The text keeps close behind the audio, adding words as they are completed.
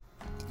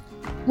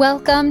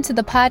Welcome to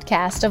the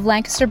podcast of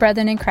Lancaster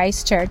Brethren in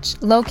Christ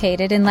Church,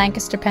 located in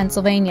Lancaster,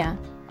 Pennsylvania.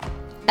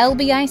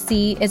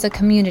 LBIC is a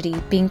community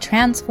being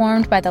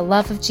transformed by the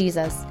love of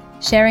Jesus,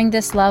 sharing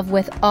this love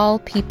with all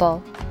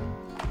people.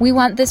 We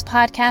want this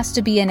podcast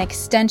to be an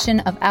extension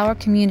of our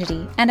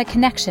community and a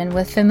connection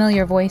with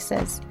familiar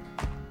voices.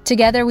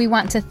 Together, we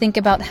want to think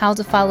about how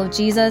to follow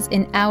Jesus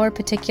in our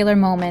particular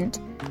moment.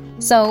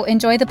 So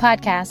enjoy the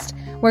podcast.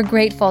 We're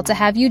grateful to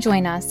have you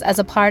join us as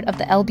a part of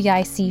the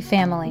LBIC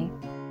family.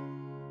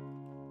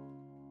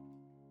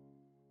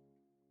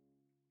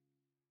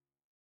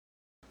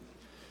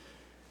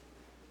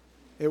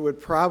 It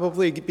would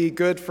probably be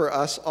good for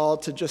us all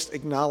to just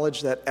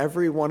acknowledge that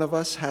every one of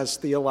us has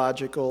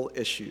theological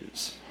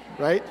issues,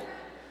 right?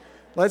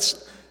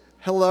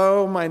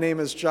 Hello, my name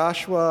is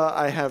Joshua.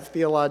 I have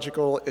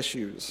theological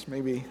issues.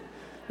 Maybe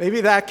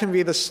that can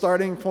be the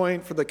starting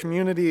point for the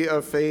community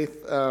of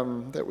faith,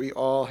 that we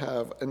all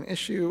have an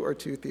issue or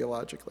two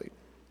theologically.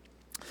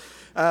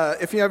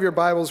 If you have your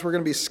Bibles, we're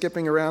going to be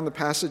skipping around. The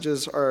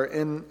passages are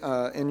in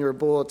your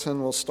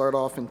bulletin. We'll start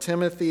off in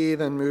Timothy,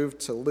 then move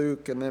to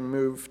Luke, and then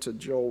move to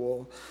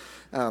Joel.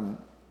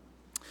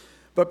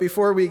 But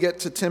before we get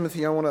to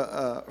Timothy, I want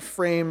to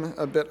frame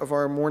a bit of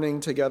our morning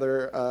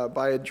together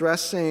by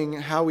addressing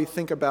how we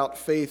think about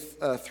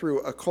faith through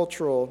a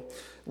cultural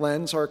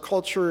lens. Our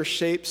culture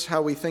shapes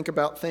how we think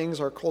about things.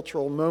 Our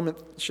cultural moment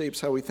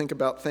shapes how we think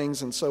about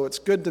things, and so it's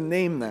good to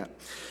name that.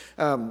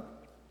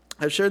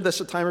 I've shared this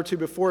a time or two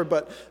before,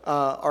 but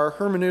our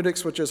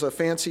hermeneutics, which is a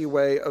fancy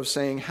way of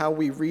saying how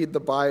we read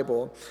the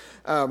Bible,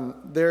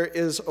 there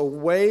is a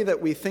way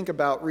that we think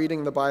about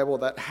reading the Bible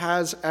that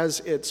has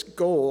as its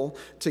goal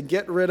to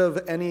get rid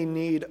of any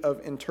need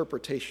of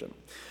interpretation.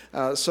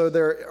 So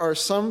there are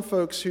some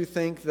folks who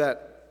think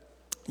that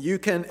you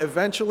can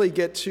eventually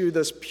get to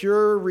this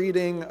pure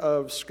reading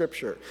of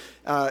Scripture.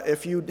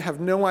 If you have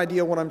no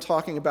idea what I'm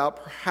talking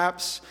about,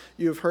 perhaps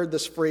you've heard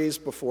this phrase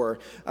before.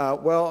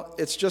 Well,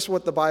 it's just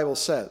what the Bible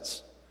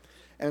says.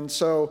 And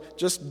so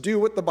just do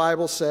what the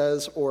Bible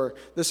says, or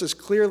this is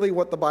clearly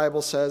what the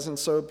Bible says. And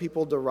so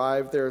people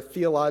derive their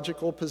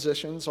theological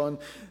positions on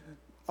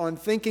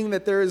thinking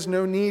that there is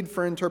no need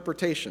for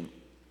interpretation,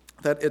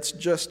 that it's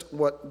just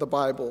what the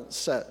Bible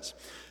says.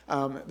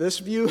 This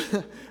view,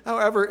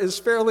 however, is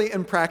fairly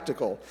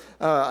impractical,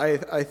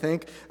 I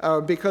think,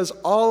 because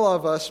all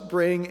of us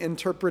bring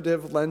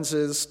interpretive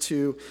lenses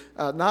to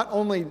not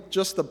only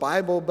just the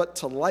Bible, but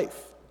to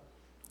life.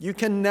 You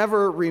can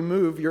never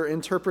remove your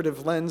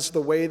interpretive lens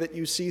the way that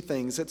you see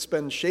things. It's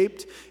been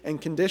shaped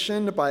and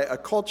conditioned by a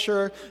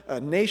culture,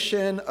 a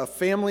nation, a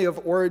family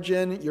of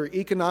origin, your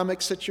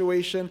economic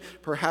situation,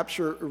 perhaps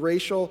your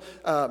racial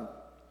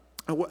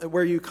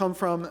where you come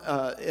from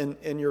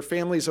in your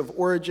families of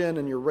origin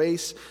and your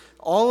race.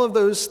 All of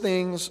those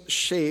things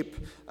shape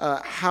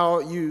how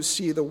you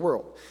see the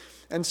world.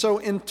 And so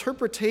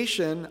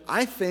interpretation,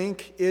 I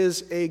think,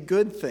 is a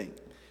good thing.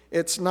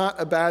 It's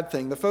not a bad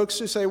thing. The folks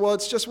who say, well,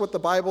 it's just what the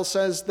Bible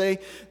says, they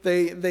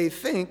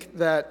think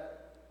that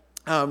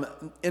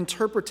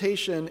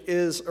interpretation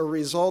is a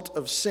result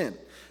of sin.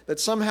 That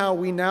somehow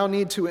we now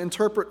need to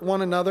interpret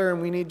one another and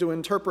we need to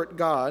interpret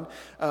God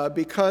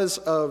because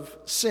of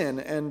sin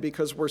and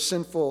because we're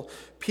sinful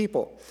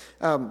people.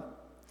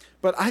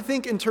 But I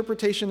think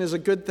interpretation is a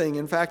good thing.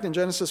 In fact, in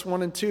Genesis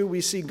 1 and 2,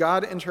 we see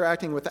God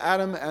interacting with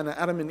Adam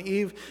and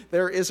Eve.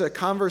 There is a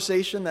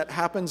conversation that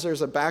happens.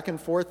 There's a back and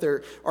forth.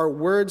 There are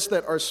words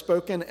that are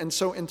spoken. And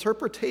so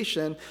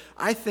interpretation,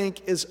 I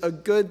think, is a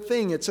good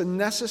thing. It's a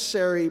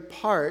necessary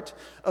part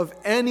of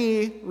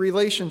any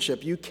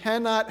relationship. You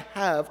cannot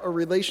have a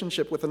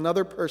relationship with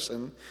another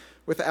person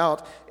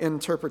without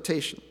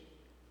interpretation.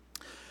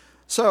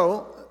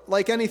 So,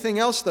 like anything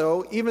else,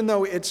 though, even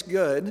though it's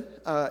good,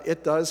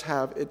 it does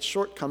have its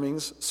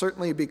shortcomings,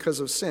 certainly because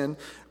of sin,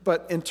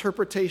 but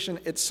interpretation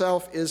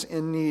itself is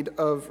in need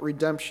of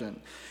redemption.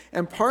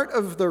 And part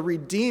of the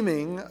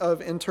redeeming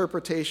of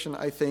interpretation,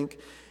 I think,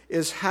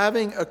 is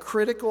having a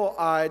critical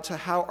eye to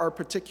how our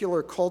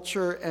particular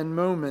culture and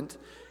moment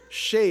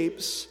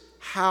shapes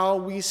how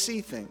we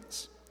see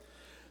things.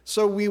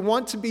 So we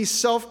want to be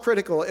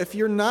self-critical. If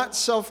you're not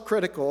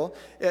self-critical,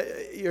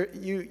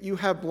 you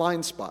have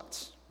blind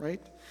spots,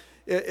 right?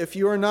 If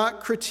you are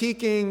not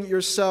critiquing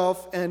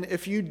yourself, and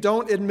if you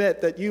don't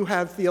admit that you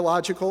have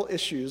theological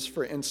issues,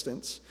 for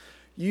instance,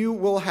 you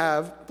will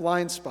have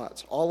blind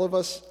spots. All of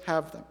us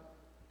have them.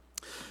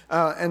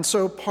 And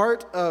so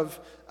part of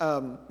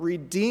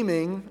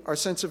redeeming our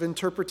sense of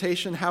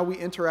interpretation, how we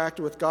interact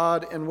with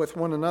God and with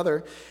one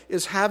another,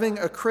 is having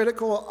a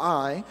critical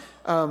eye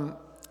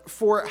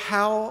for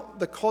how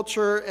the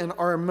culture and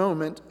our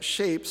moment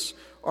shapes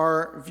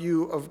our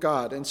view of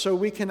God. And so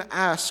we can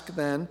ask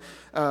then,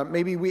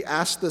 maybe we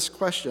ask this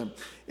question: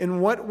 in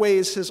what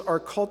ways has our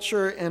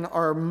culture and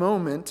our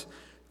moment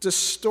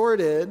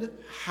distorted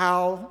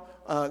how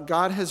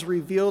God has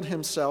revealed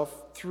himself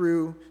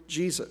through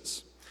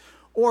Jesus?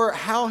 Or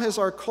how has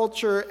our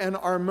culture and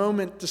our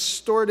moment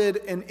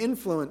distorted and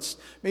influenced?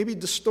 Maybe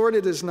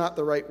distorted is not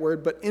the right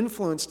word, but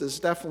influenced is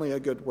definitely a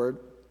good word.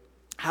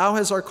 How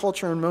has our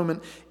culture and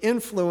moment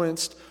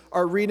influenced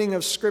our reading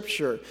of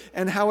Scripture?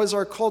 And how has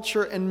our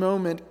culture and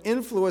moment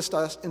influenced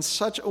us in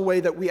such a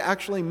way that we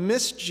actually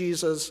miss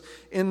Jesus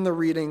in the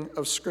reading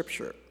of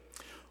Scripture?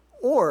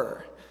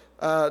 Or,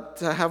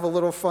 to have a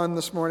little fun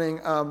this morning,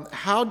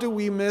 how do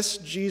we miss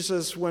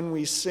Jesus when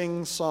we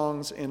sing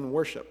songs in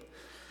worship?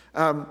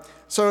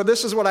 So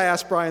this is what I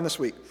asked Brian this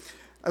week.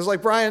 I was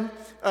like, Brian,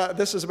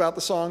 this is about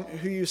the song,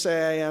 Who You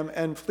Say I Am,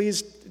 and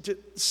please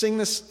sing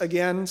this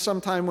again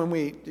sometime when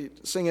we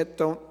sing it.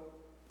 Don't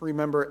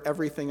remember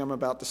everything I'm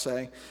about to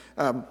say.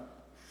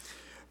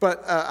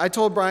 But I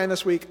told Brian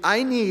this week,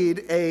 I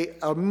need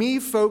a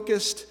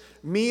me-focused,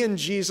 me and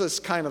Jesus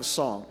kind of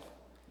song.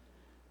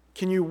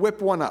 Can you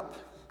whip one up?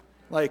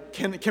 Like,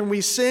 can we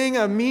sing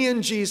a me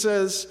and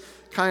Jesus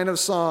kind of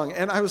song?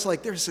 And I was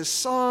like, there's this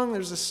song.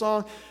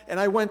 And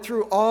I went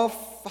through all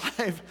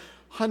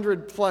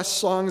 500 plus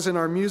songs in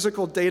our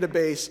musical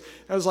database.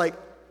 I was like,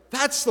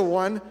 that's the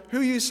one,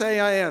 Who You Say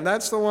I Am.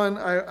 That's the one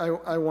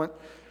I want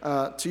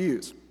to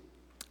use.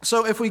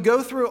 So if we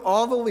go through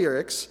all the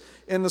lyrics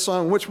in the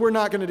song, which we're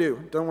not going to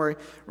do, don't worry,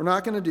 we're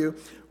not going to do,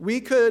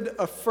 we could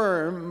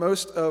affirm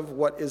most of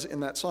what is in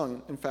that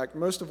song. In fact,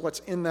 most of what's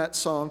in that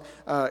song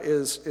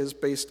is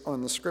based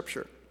on the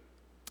Scripture.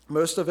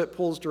 Most of it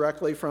pulls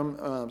directly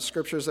from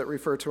Scriptures that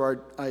refer to our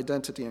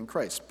identity in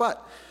Christ.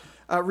 But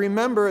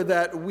remember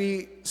that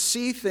we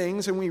see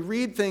things and we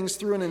read things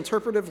through an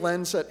interpretive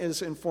lens that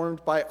is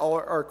informed by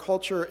our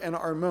culture and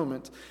our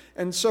moment.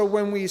 And so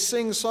when we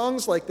sing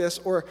songs like this,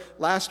 or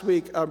last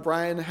week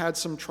Brian had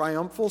some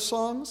triumphal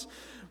songs,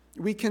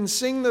 we can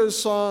sing those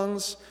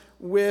songs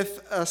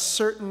with a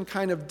certain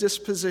kind of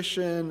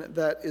disposition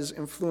that is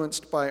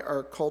influenced by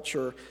our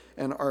culture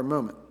and our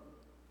moment.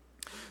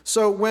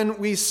 So when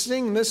we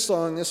sing this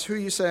song, this Who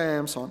You Say I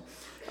Am song,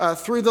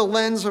 through the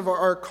lens of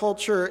our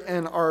culture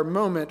and our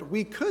moment,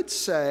 we could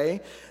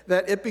say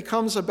that it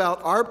becomes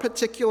about our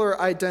particular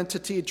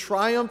identity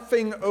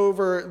triumphing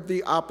over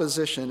the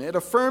opposition. It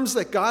affirms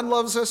that God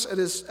loves us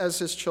as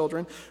his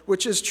children,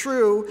 which is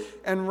true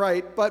and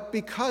right, but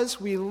because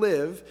we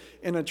live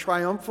in a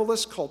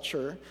triumphalist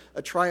culture,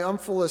 a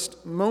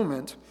triumphalist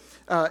moment,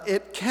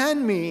 it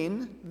can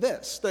mean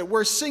this, that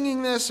we're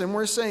singing this and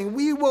we're saying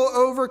we will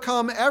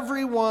overcome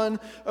everyone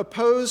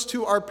opposed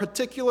to our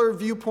particular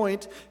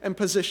viewpoint and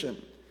position.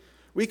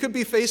 We could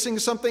be facing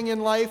something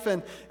in life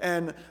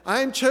and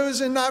I'm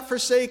chosen, not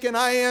forsaken.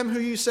 I am who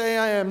you say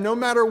I am. No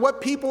matter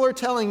what people are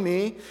telling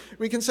me,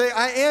 we can say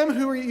I am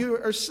who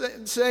you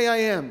say I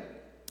am.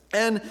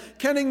 And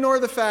can ignore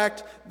the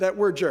fact that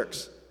we're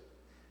jerks.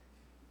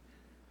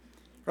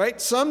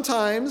 Right?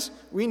 Sometimes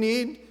we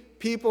need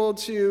people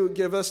to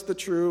give us the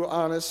true,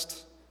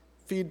 honest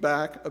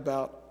feedback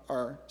about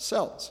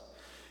ourselves.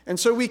 And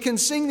so we can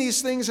sing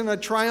these things in a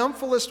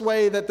triumphalist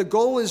way that the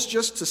goal is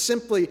just to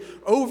simply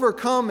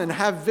overcome and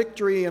have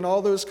victory and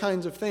all those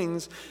kinds of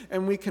things,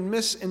 and we can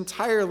miss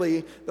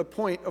entirely the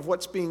point of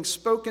what's being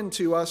spoken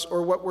to us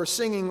or what we're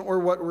singing or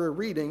what we're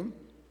reading,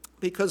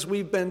 because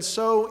we've been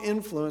so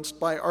influenced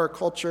by our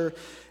culture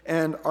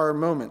and our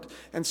moment.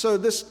 And so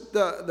this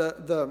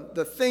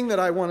the thing that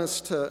I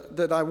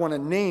want to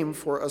name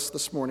for us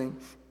this morning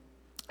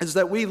is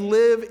that we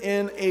live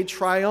in a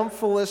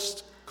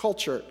triumphalist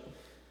culture.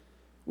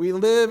 We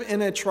live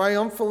in a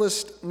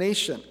triumphalist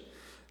nation.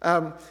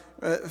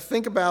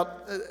 Think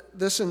about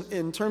this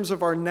in terms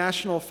of our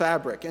national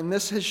fabric, and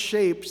this has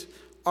shaped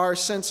our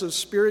sense of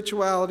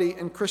spirituality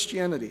and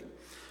Christianity.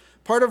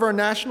 Part of our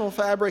national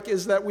fabric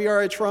is that we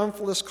are a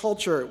triumphalist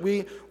culture.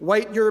 We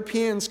white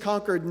Europeans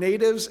conquered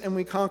natives and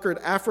we conquered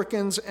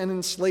Africans and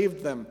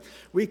enslaved them.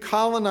 We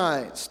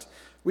colonized.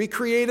 We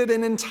created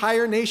an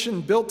entire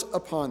nation built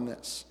upon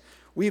this.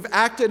 We've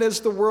acted as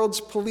the world's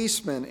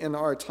policemen in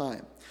our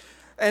time.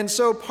 And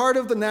so part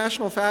of the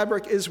national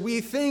fabric is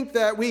we think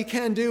that we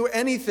can do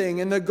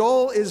anything, and the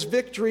goal is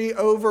victory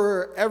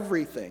over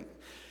everything.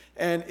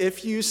 And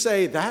if you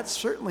say that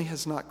certainly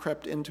has not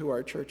crept into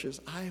our churches,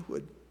 I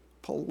would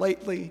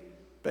politely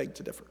beg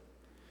to differ,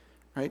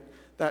 right?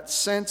 That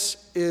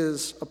sense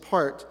is a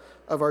part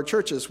of our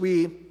churches.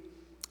 We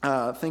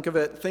think of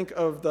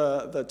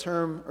the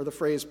term or the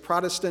phrase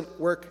Protestant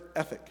work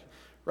ethic,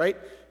 right?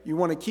 You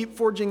want to keep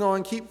forging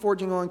on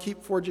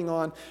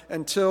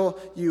until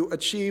you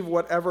achieve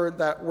whatever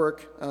that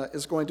work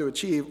is going to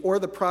achieve. Or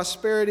the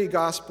prosperity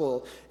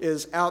gospel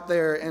is out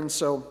there, and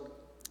so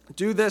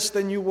do this,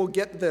 then you will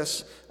get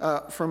this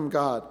from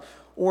God.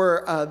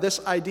 Or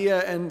this idea,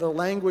 and the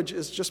language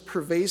is just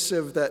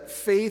pervasive, that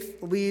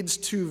faith leads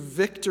to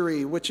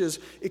victory, which is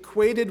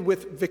equated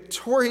with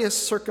victorious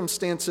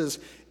circumstances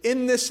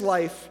in this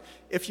life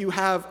if you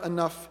have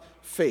enough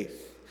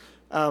faith.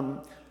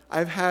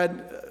 I've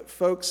had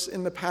folks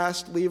in the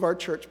past leave our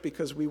church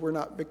because we were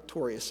not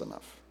victorious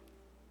enough.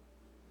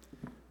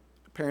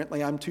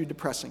 Apparently, I'm too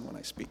depressing when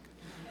I speak.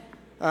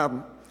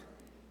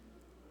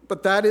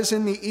 But that is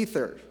in the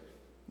ether.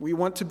 We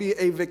want to be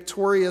a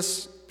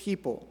victorious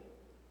people.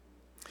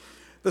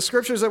 The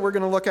scriptures that we're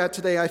going to look at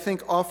today, I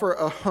think, offer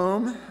a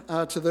home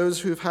to those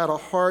who've had a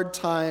hard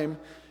time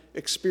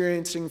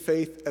experiencing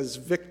faith as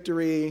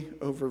victory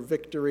over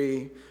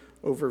victory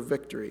over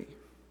victory.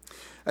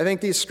 I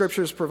think these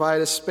scriptures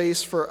provide a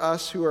space for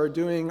us who are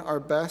doing our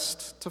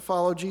best to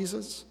follow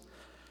Jesus,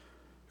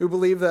 who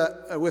believe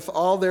that with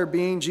all their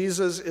being,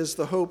 Jesus is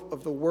the hope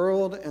of the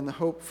world and the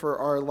hope for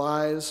our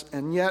lives,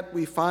 and yet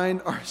we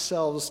find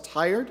ourselves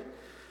tired,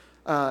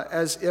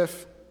 as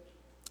if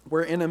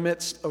we're in the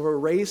midst of a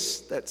race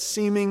that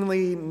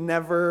seemingly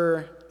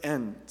never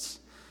ends.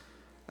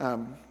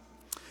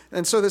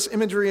 And so this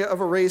imagery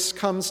of a race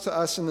comes to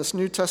us in this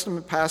New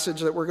Testament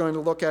passage that we're going to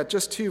look at,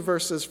 just 2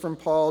 verses from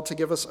Paul to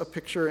give us a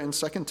picture in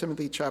 2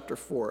 Timothy chapter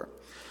 4.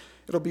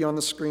 It'll be on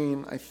the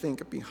screen, I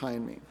think,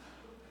 behind me.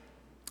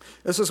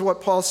 This is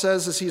what Paul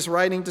says as he's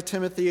writing to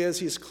Timothy, as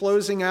he's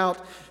closing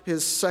out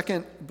his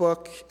second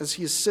book, as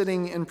he's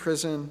sitting in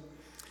prison.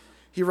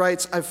 He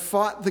writes, "I've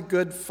fought the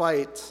good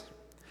fight.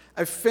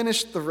 I've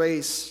finished the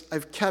race.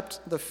 I've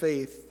kept the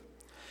faith.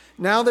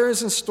 Now there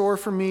is in store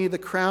for me the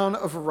crown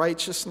of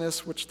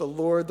righteousness, which the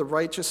Lord, the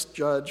righteous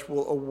judge,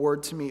 will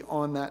award to me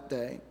on that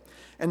day.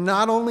 And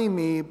not only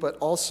me, but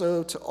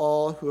also to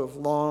all who have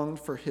longed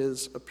for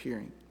his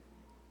appearing."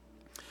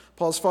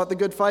 Paul's fought the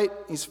good fight.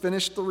 He's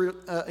finished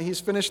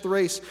the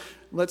race.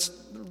 Let's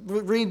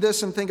read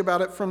this and think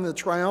about it from the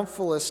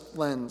triumphalist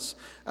lens,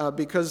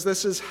 because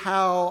this is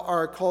how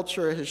our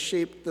culture has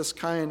shaped this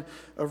kind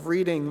of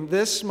reading.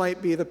 This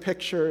might be the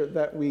picture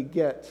that we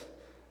get.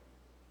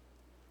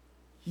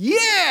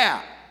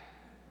 Yeah!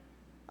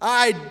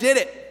 I did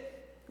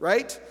it,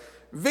 right?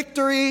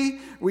 Victory,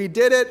 we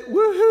did it,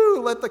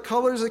 woohoo! Let the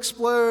colors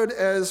explode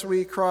as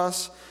we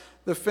cross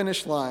the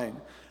finish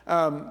line.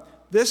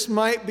 This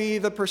might be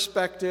the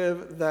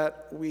perspective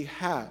that we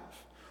have.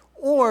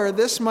 Or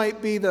this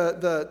might be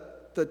the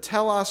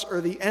telos or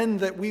the end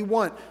that we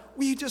want.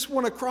 We just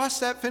want to cross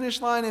that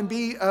finish line and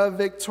be a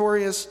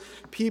victorious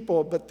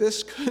people. But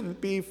this couldn't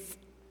be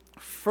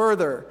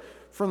further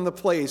from the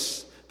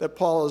place that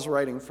Paul is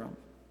writing from.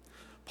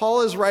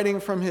 Paul is writing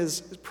from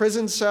his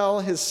prison cell,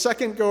 his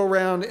second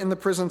go-around in the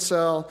prison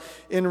cell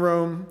in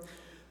Rome.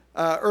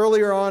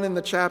 Earlier on in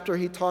the chapter,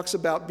 he talks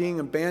about being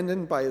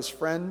abandoned by his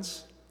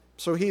friends.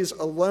 So he's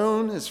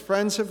alone, his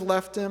friends have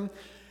left him,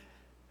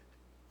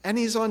 and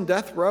he's on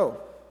death row.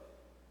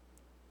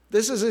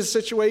 This is his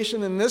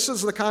situation, and this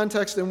is the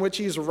context in which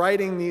he's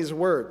writing these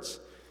words.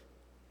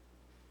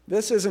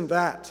 This isn't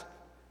that,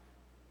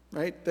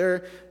 right?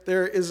 There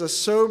is a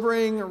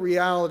sobering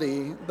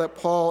reality that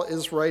Paul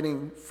is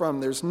writing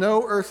from. There's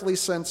no earthly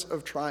sense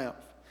of triumph.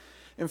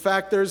 In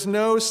fact, there's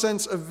no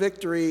sense of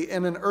victory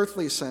in an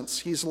earthly sense.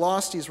 He's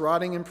lost, he's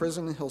rotting in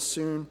prison, and he'll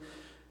soon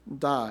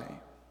die.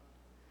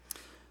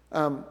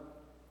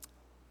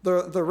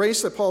 The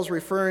race that Paul's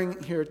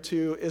referring here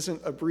to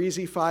isn't a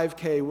breezy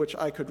 5K, which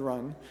I could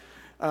run.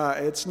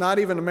 It's not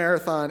even a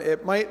marathon.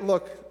 It might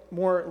look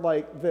more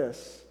like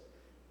this.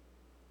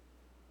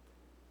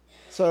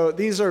 So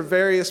these are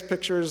various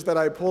pictures that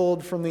I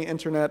pulled from the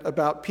internet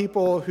about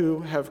people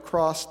who have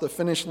crossed the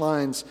finish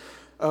lines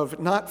of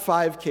not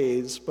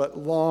 5Ks, but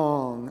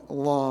long,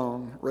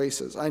 long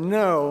races. I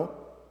know,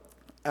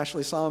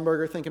 Ashley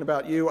Sollenberger, thinking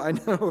about you, I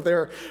know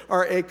there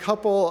are a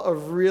couple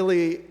of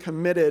really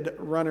committed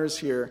runners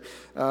here.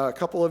 A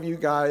couple of you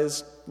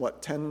guys,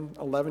 10,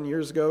 11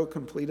 years ago,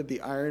 completed the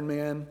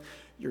Ironman.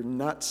 You're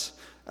nuts.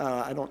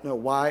 I don't know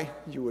why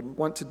you would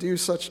want to do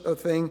such a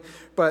thing,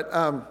 but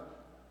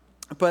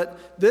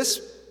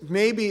this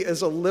maybe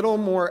is a little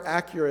more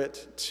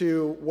accurate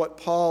to what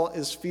Paul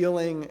is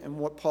feeling and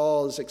what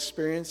Paul is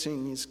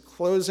experiencing. He's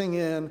closing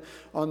in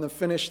on the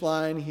finish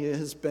line. He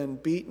has been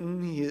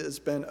beaten, he has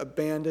been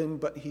abandoned,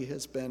 but he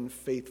has been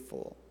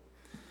faithful.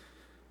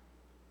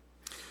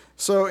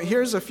 So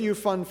here's a few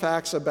fun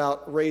facts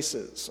about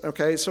races.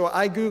 Okay, so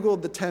I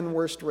Googled the 10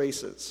 worst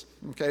races.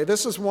 Okay,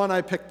 this is one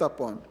I picked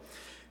up on.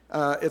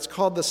 It's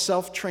called the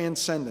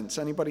Self-Transcendence.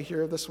 Anybody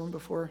hear of this one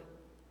before?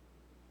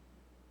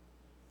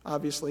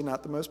 Obviously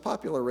not the most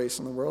popular race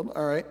in the world.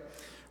 All right.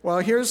 Well,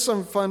 here's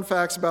some fun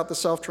facts about the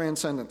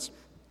Self-Transcendence.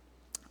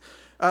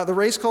 The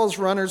race calls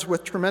runners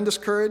with tremendous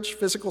courage,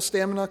 physical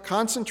stamina,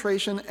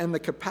 concentration, and the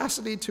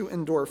capacity to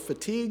endure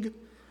fatigue,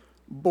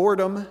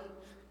 boredom,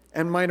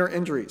 and minor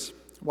injuries.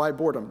 Why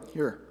boredom?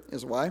 Here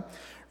is why.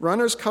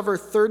 Runners cover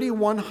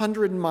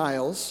 3,100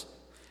 miles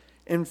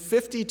in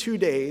 52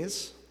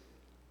 days.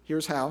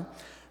 Here's how.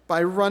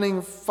 By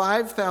running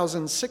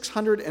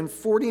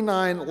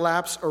 5,649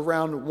 laps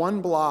around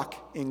one block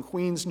in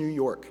Queens, New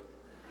York.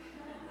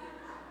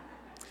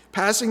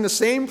 Passing the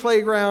same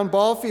playground,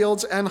 ball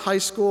fields, and high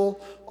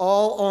school,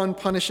 all on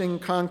punishing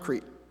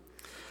concrete.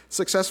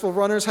 Successful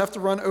runners have to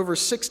run over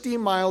 60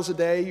 miles a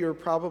day. You're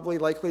probably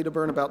likely to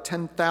burn about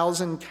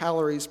 10,000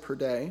 calories per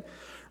day.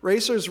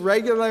 Racers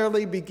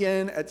regularly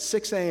begin at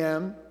 6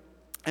 a.m.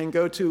 and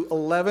go to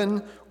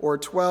 11 or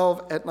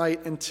 12 at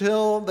night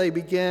until they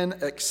begin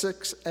at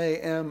 6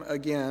 a.m.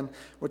 again,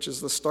 which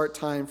is the start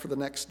time for the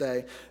next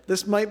day.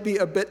 This might be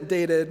a bit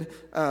dated.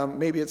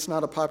 Maybe it's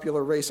not a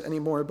popular race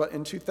anymore, but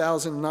in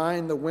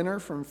 2009, the winner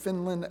from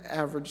Finland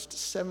averaged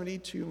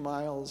 72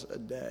 miles a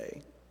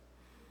day.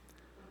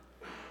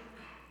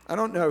 I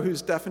don't know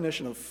whose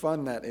definition of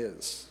fun that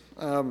is.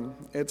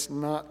 It's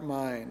not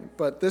mine.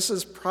 But this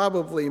is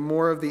probably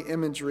more of the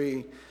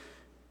imagery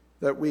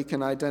that we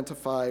can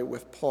identify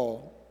with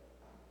Paul.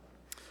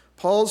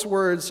 Paul's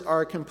words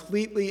are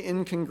completely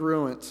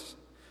incongruent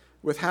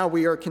with how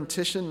we are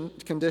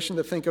conditioned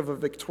to think of a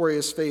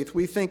victorious faith.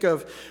 We think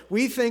of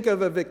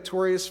a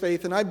victorious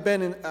faith, and I've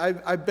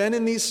been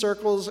in these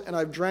circles and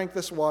I've drank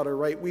this water,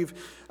 right? We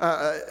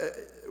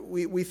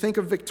think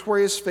of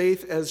victorious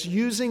faith as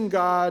using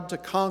God to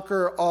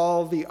conquer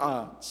all the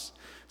odds.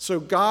 So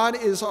God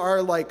is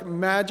our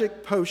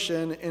magic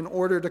potion in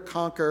order to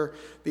conquer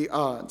the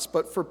odds.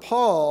 But for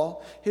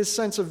Paul, his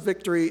sense of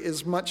victory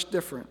is much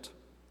different.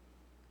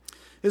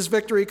 His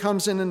victory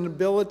comes in an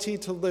ability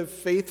to live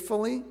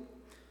faithfully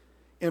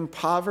in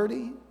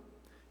poverty,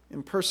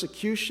 in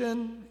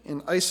persecution,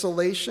 in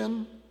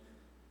isolation,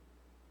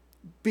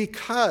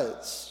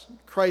 because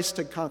Christ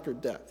had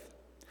conquered death.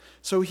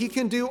 So he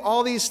can do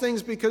all these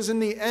things because in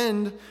the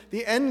end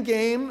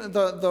game,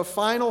 the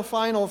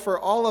final for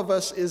all of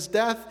us is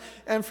death.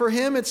 And for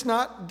him, it's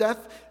not death,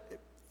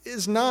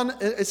 it's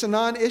a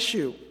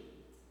non-issue.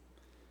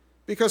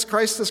 Because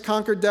Christ has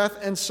conquered death,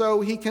 and so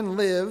he can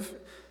live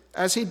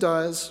as he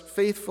does,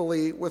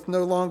 faithfully, with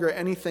no longer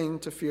anything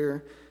to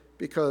fear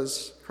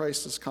because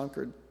Christ has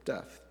conquered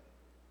death.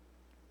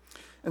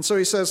 And so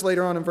he says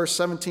later on in verse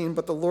 17,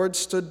 "But the Lord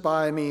stood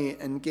by me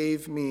and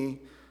gave me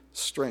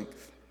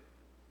strength."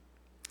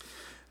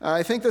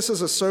 I think this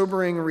is a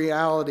sobering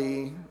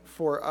reality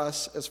for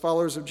us as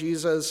followers of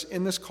Jesus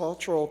in this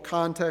cultural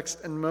context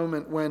and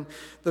moment when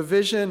the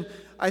vision,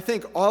 I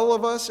think all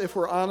of us, if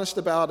we're honest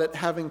about it,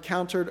 have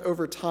encountered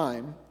over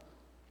time,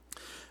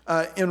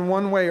 in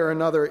one way or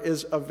another,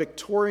 is a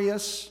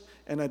victorious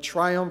and a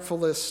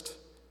triumphalist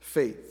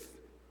faith.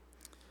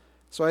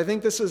 So I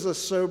think this is a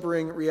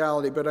sobering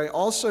reality, but I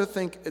also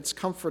think it's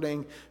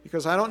comforting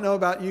because I don't know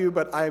about you,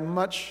 but I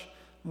much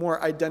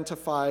more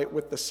identify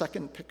with the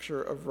second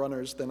picture of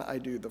runners than I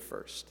do the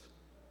first.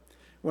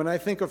 When I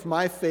think of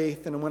my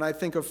faith and when I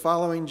think of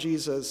following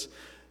Jesus,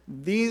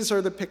 these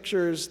are the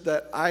pictures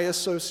that I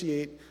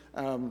associate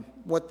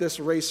what this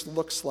race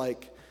looks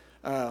like,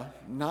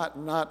 not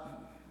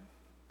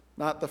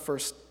the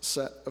first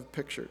set of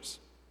pictures.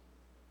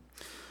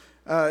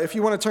 If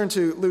you want to turn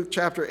to Luke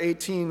chapter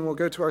 18, we'll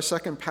go to our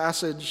second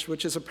passage,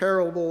 which is a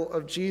parable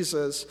of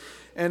Jesus.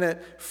 And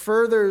it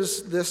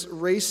furthers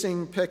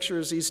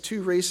these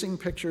two racing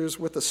pictures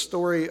with a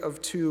story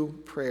of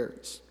two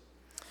prayers.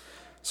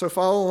 So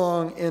follow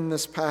along in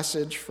this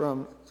passage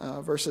from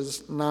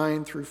verses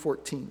 9 through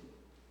 14.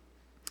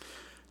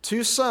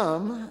 To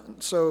some,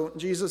 so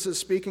Jesus is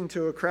speaking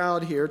to a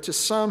crowd here, to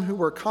some who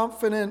were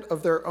confident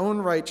of their own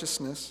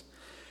righteousness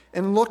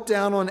and looked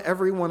down on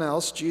everyone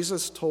else,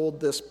 Jesus told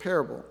this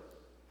parable.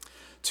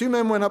 2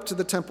 men went up to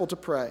the temple to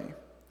pray,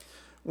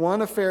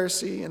 one a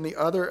Pharisee and the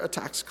other a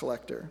tax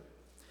collector.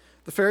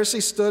 The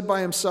Pharisee stood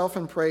by himself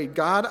and prayed,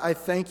 "God, I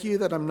thank you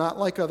that I'm not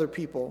like other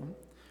people,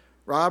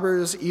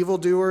 robbers,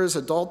 evildoers,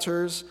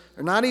 adulterers,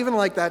 or not even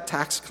like that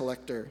tax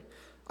collector.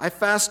 I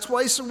fast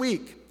twice a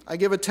week. I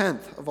give 1/10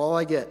 of all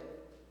I get."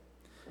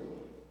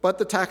 But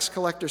the tax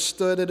collector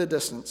stood at a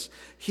distance.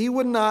 He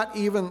would not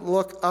even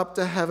look up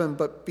to heaven,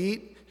 but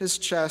beat his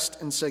chest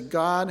and said,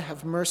 "God,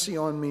 have mercy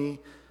on me,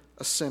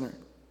 a sinner."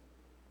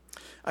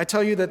 I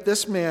tell you that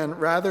this man,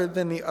 rather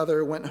than the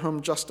other, went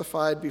home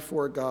justified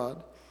before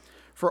God.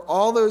 For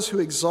all those who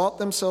exalt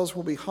themselves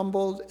will be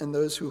humbled, and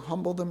those who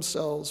humble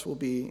themselves will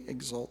be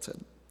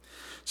exalted.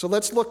 So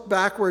let's look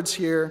backwards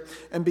here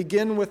and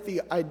begin with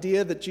the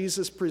idea that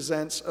Jesus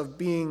presents of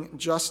being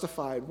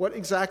justified. What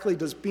exactly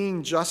does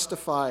being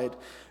justified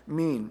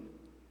mean?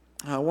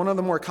 One of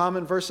the more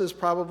common verses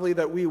probably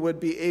that we would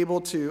be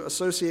able to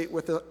associate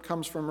with it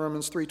comes from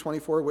Romans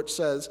 3:24, which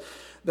says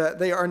that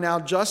they are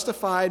now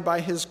justified by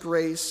his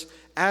grace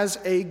as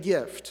a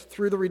gift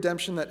through the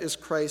redemption that is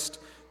Christ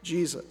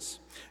Jesus.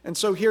 And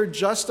so here,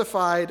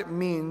 justified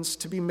means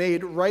to be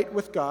made right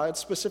with God,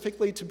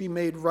 specifically to be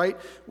made right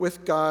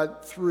with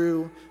God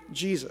through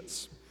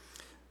Jesus.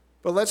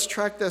 But let's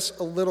track this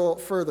a little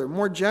further.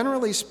 More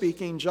generally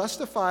speaking,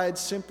 justified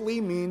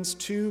simply means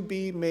to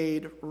be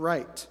made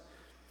right,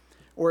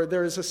 or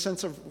there is a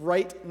sense of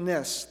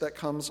rightness that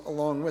comes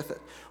along with it.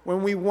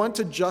 When we want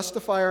to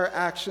justify our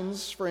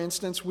actions, for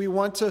instance, we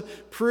want to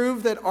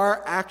prove that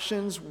our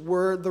actions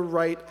were the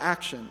right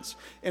actions.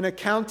 In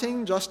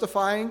accounting,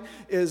 justifying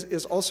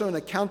is also in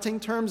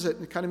accounting terms.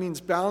 It kind of means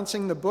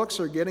balancing the books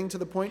or getting to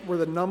the point where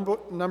the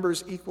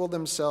numbers equal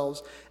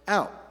themselves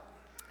out.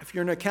 If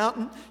you're an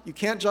accountant, you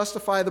can't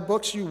justify the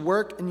books. You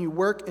work and you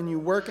work and you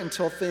work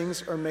until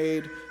things are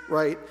made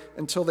right,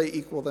 until they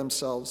equal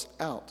themselves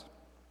out.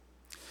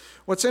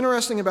 What's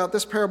interesting about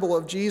this parable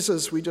of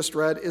Jesus we just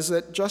read is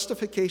that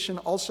justification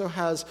also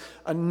has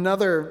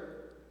another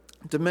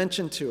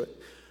dimension to it.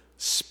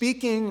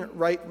 Speaking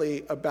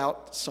rightly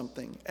about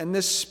something. And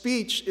this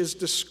speech is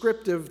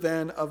descriptive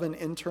then of an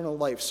internal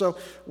life. So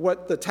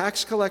what the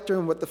tax collector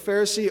and what the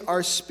Pharisee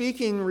are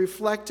speaking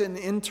reflect an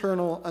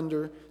internal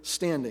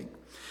understanding.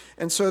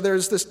 And so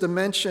there's this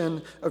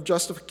dimension of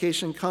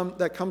justification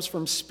that comes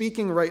from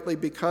speaking rightly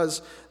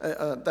because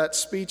that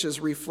speech is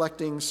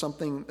reflecting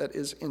something that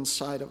is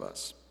inside of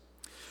us.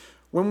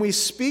 When we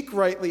speak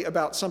rightly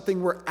about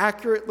something, we're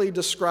accurately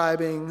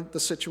describing the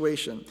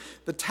situation.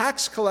 The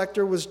tax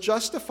collector was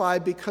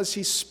justified because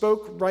he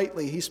spoke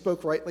rightly. He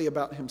spoke rightly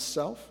about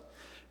himself,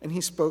 and he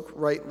spoke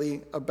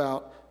rightly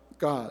about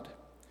God.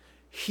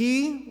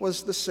 He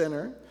was the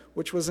sinner,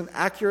 which was an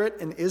accurate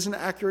and is an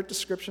accurate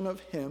description of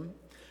him.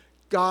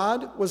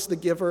 God was the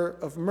giver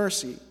of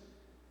mercy,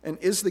 and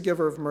is the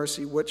giver of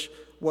mercy, which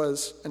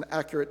was an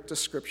accurate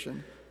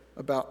description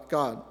about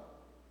God.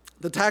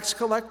 The tax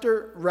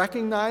collector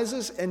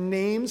recognizes and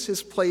names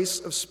his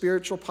place of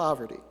spiritual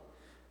poverty.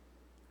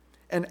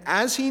 And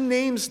as he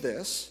names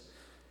this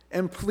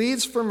and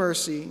pleads for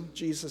mercy,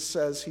 Jesus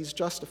says he's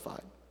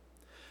justified.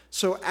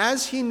 So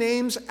as he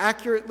names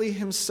accurately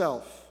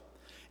himself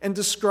and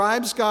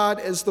describes God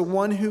as the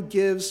one who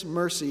gives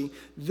mercy,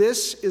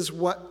 this is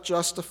what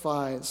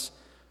justifies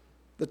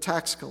the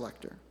tax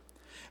collector.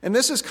 And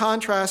this is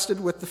contrasted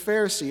with the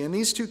Pharisee. And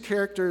these two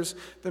characters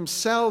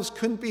themselves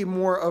couldn't be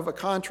more of a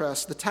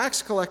contrast. The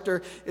tax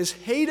collector is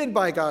hated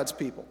by God's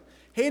people.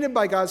 Hated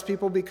by God's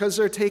people because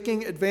they're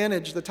taking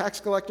advantage. The tax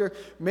collector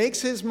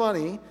makes his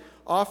money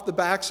off the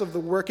backs of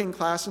the working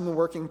class and the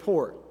working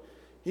poor.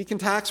 He can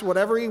tax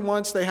whatever he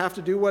wants. They have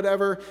to do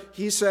whatever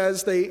he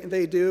says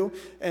they do.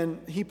 And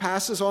he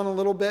passes on a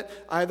little bit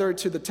either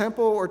to the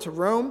temple or to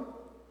Rome.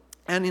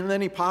 And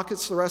then he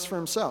pockets the rest for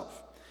himself.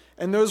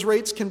 And those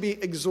rates can be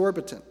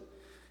exorbitant,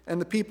 and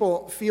the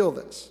people feel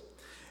this.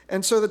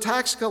 And so the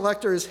tax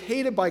collector is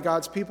hated by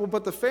God's people,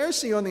 but the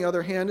Pharisee, on the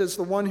other hand, is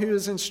the one who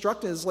is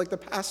instructed, is like the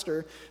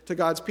pastor to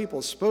God's people.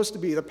 It's supposed to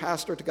be the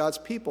pastor to God's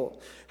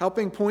people,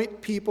 helping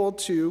point people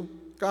to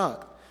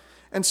God.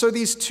 And so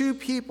these two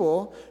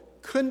people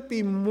couldn't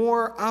be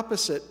more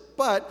opposite,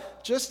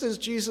 but just as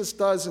Jesus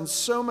does in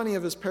so many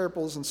of his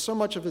parables and so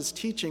much of his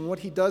teaching, what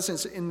he does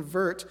is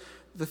invert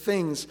the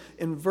things,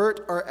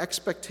 invert our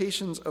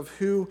expectations of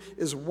who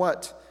is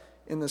what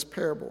in this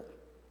parable.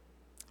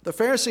 The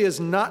Pharisee is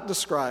not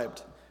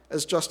described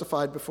as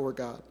justified before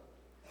God.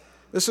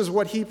 This is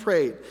what he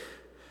prayed.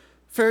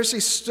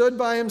 Pharisee stood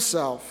by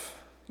himself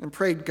and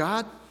prayed,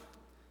 God,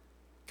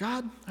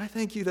 I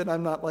thank you that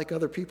I'm not like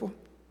other people.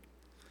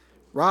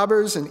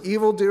 Robbers and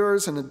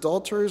evildoers and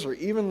adulterers, or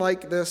even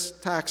like this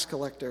tax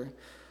collector.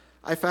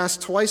 I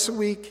fast twice a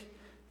week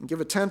and give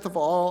a tenth of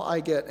all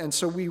I get. And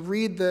so we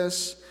read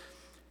this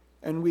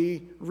and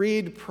we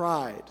read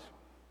pride.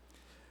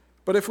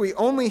 But if we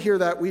only hear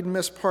that, we'd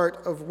miss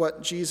part of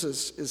what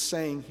Jesus is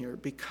saying here,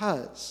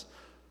 because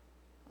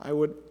I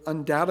would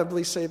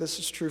undoubtedly say this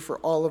is true for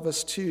all of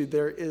us too.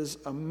 There is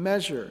a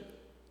measure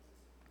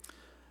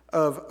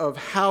of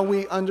how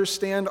we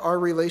understand our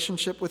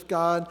relationship with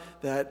God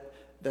that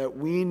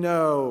we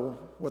know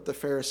what the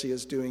Pharisee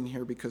is doing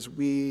here, because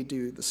we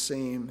do the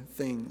same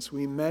things.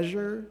 We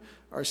measure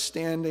our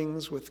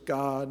standings with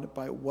God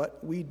by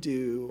what we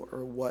do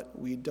or what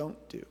we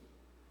don't do.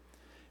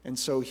 And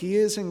so he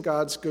is in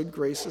God's good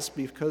graces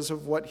because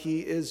of what he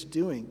is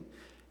doing,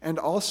 and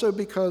also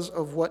because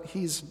of what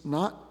he's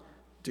not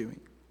doing.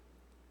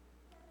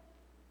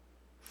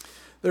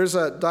 There's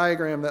a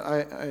diagram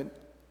that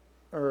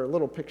or a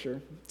little picture.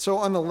 So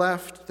on the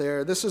left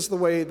there, this is the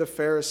way the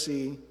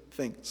Pharisee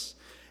thinks.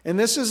 And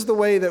this is the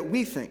way that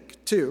we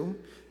think, too,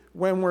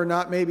 when we're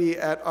not maybe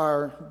at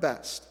our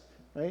best,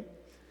 right?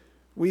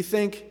 We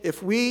think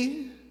if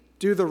we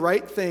do the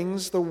right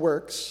things, the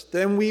works,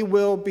 then we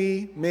will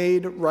be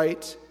made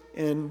right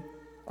in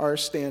our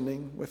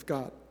standing with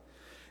God.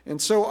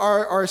 And so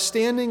our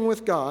standing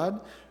with God,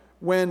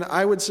 when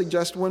I would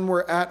suggest when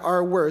we're at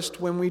our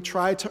worst, when we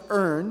try to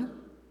earn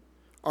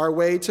our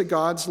way to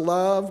God's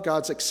love,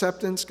 God's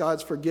acceptance,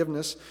 God's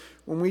forgiveness,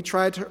 when we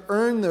try to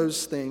earn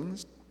those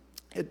things,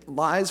 it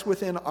lies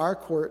within our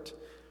court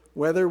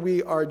whether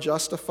we are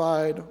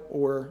justified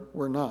or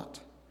we're not.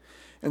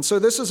 And so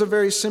this is a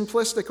very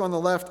simplistic, on the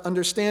left,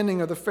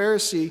 understanding of the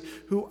Pharisee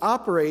who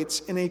operates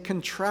in a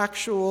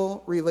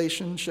contractual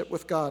relationship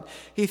with God.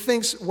 He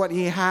thinks what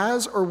he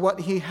has or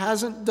what he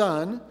hasn't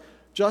done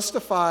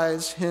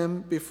justifies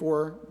him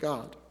before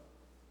God.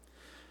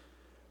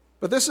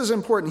 But this is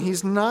important.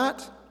 He's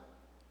not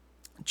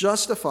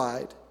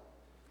justified.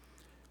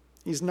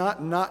 He's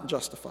not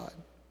justified.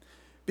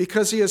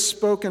 Because he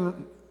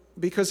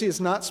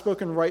has not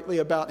spoken rightly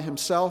about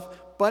himself,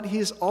 but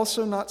he's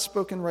also not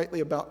spoken rightly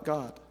about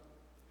God.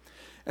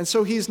 And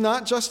so he's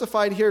not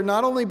justified here,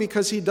 not only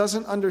because he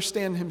doesn't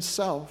understand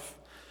himself,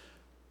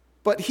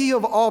 but he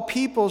of all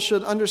people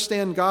should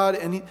understand God.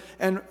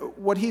 And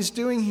what he's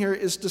doing here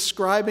is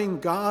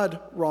describing God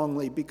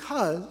wrongly,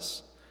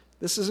 because,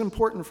 this is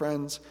important,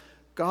 friends,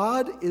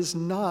 God is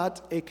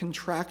not a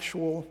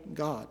contractual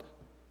God.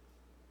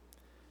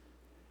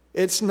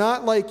 It's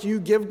not like you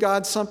give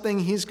God something,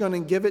 he's going to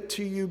give it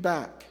to you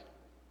back.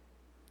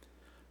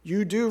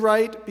 You do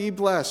right, be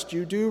blessed.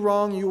 You do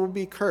wrong, you will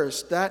be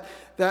cursed. That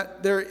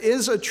there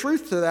is a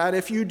truth to that.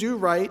 If you do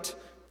right,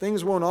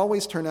 things won't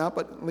always turn out,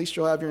 but at least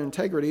you'll have your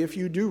integrity. If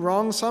you do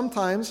wrong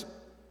sometimes,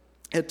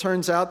 it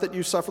turns out that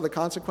you suffer the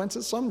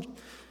consequences.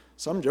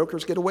 Some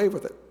jokers get away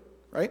with it,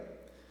 right?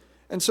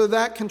 And so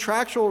that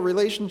contractual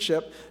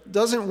relationship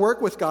doesn't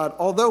work with God.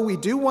 Although we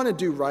do want to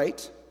do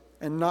right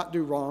and not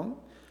do wrong,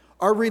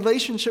 our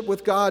relationship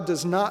with God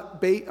is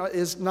not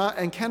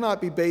and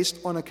cannot be based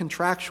on a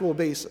contractual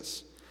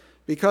basis,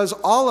 because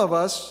all of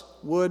us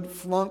would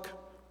flunk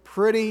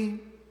pretty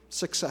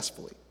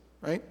successfully,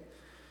 right?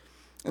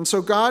 And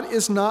so God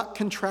is not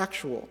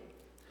contractual.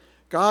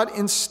 God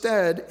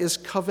instead is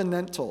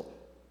covenantal.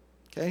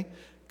 Okay?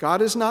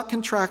 God is not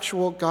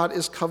contractual, God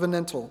is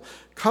covenantal.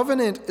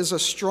 Covenant is a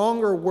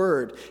stronger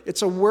word.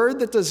 It's a word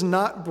that does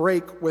not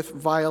break with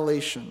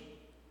violation.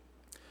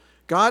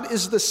 God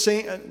is the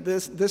same.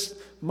 This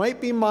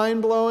might be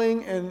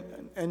mind-blowing,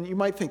 and you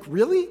might think,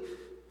 really?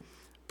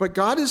 But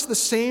God is the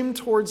same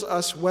towards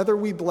us whether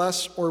we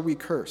bless or we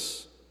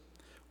curse,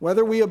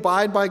 whether we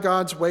abide by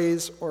God's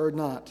ways or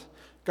not.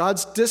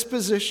 God's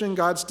disposition,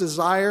 God's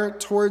desire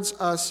towards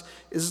us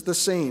is the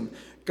same.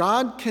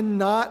 God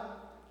cannot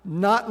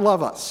not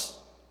love us.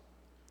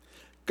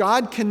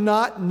 God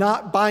cannot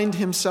not bind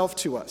himself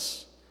to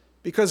us,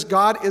 because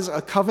God is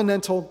a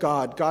covenantal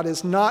God. God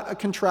is not a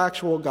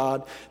contractual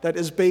God that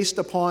is based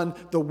upon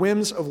the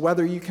whims of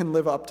whether you can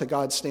live up to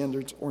God's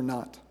standards or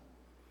not.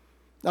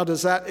 Now,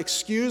 does that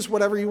excuse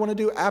whatever you want to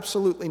do?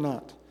 Absolutely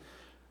not.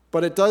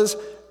 But it does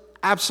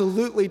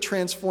absolutely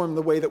transform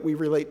the way that we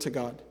relate to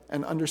God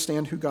and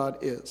understand who God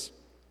is.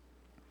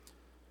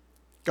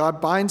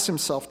 God binds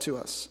himself to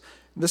us.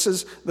 This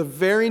is the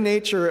very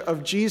nature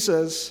of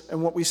Jesus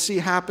and what we see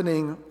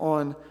happening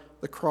on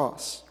the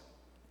cross.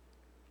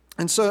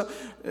 And so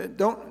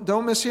don't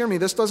mishear me.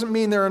 This doesn't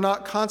mean there are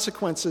not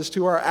consequences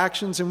to our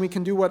actions and we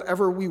can do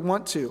whatever we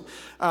want to.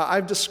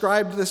 I've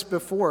described this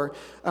before,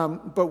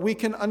 but we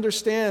can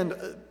understand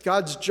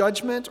God's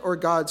judgment or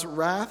God's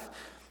wrath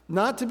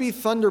not to be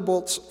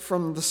thunderbolts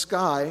from the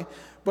sky,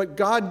 but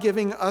God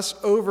giving us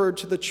over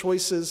to the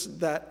choices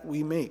that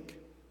we make.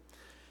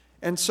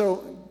 And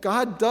so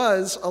God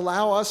does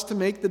allow us to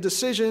make the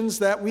decisions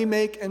that we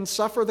make and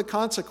suffer the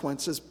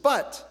consequences.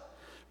 But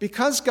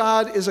because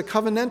God is a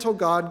covenantal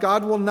God,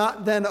 God will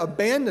not then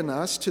abandon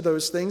us to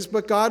those things,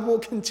 but God will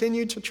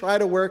continue to try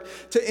to work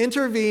to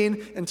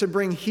intervene and to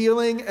bring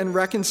healing and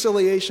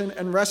reconciliation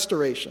and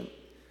restoration.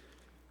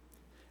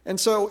 And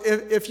so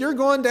if you're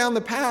going down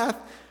the path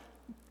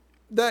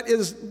that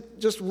is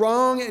just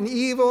wrong and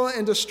evil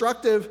and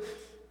destructive,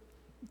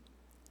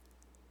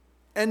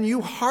 and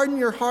you harden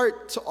your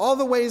heart to all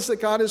the ways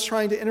that God is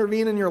trying to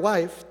intervene in your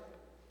life,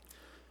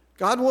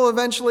 God will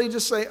eventually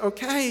just say,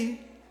 okay,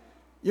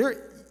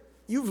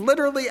 you've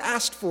literally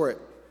asked for it.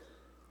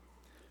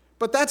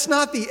 But that's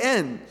not the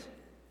end.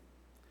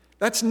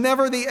 That's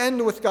never the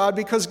end with God,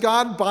 because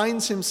God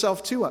binds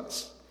himself to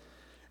us.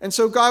 And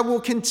so God will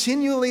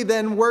continually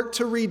then work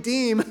to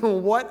redeem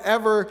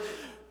whatever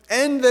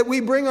end that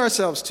we bring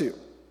ourselves to,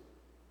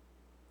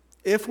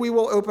 if we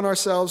will open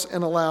ourselves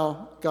and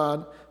allow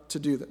God to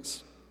do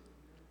this.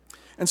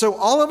 And so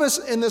all of us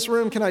in this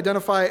room can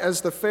identify as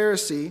the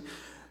Pharisee,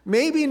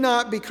 maybe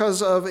not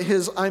because of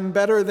his I'm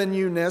better than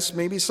you-ness.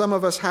 Maybe some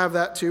of us have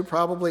that too.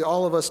 Probably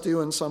all of us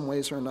do in some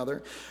ways or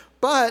another.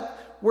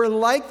 But we're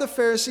like the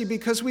Pharisee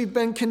because we've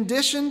been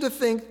conditioned to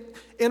think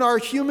in our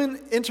human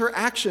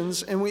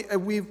interactions, and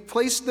we've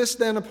placed this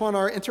then upon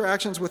our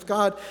interactions with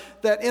God,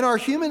 that in our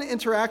human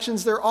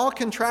interactions, they're all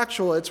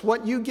contractual. It's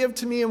what you give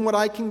to me and what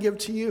I can give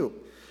to you.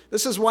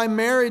 This is why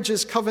marriage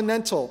is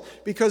covenantal,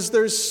 because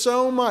there's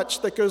so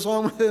much that goes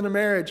on within a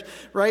marriage,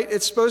 right?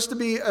 It's supposed to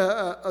be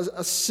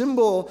a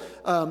symbol,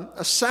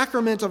 a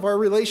sacrament of our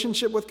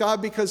relationship with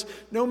God, because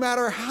no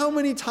matter how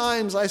many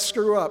times I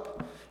screw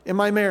up in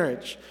my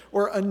marriage,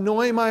 or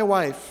annoy my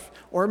wife,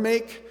 or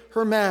make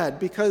her mad,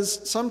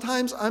 because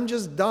sometimes I'm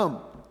just dumb,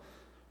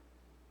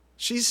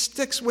 she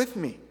sticks with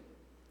me.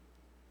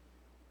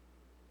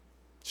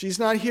 She's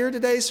not here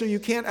today, so you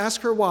can't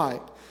ask her why.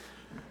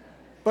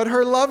 But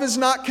her love is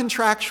not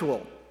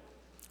contractual.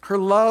 Her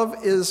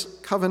love is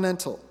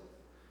covenantal.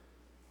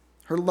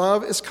 Her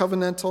love is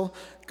covenantal.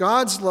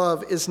 God's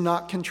love is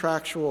not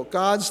contractual.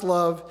 God's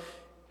love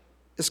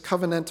is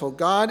covenantal.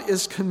 God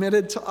is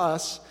committed to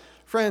us.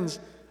 Friends,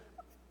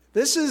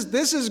 this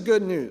is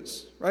good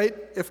news, right?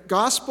 If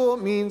gospel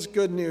means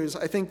good news,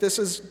 I think this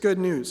is good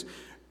news.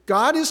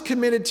 God is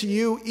committed to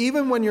you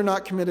even when you're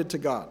not committed to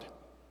God.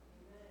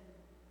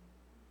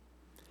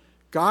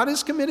 God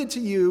is committed to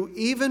you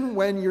even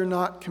when you're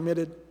not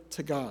committed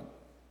to God.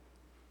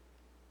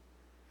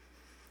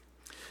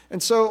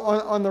 And so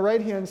on the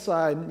right-hand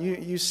side,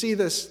 you see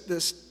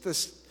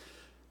this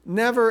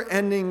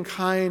never-ending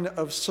kind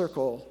of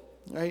circle,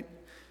 right?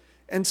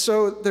 And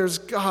so there's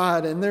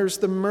God, and there's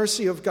the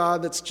mercy of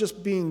God that's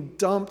just being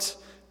dumped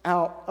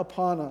out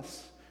upon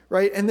us,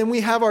 right? And then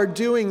we have our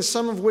doings,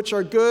 some of which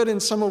are good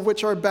and some of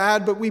which are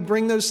bad, but we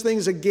bring those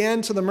things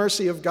again to the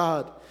mercy of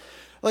God.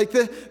 Like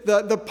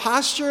the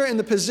posture and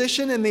the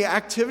position and the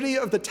activity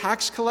of the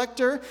tax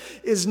collector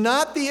is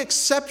not the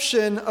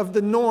exception of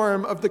the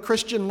norm of the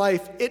Christian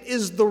life. It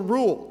is the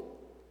rule.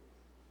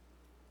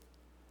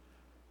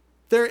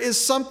 There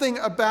is something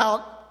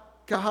about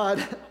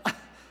God,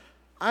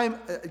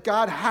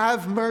 God,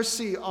 have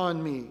mercy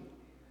on me.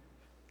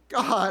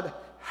 God,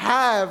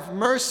 have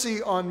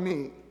mercy on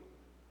me.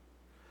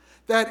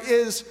 That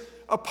is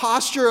a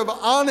posture of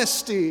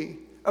honesty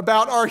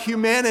about our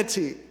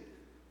humanity.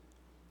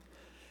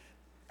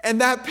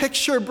 And that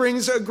picture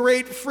brings a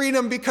great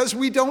freedom because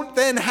we don't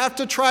then have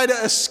to try to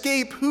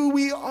escape who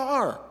we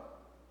are.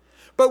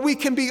 But we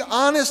can be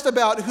honest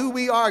about who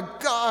we are.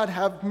 God,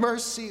 have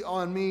mercy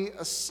on me,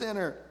 a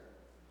sinner.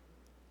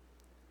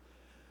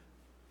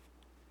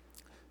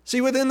 See,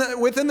 within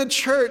the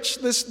church,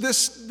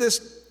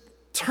 this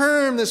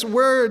term, this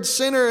word,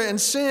 sinner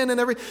and sin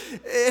and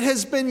it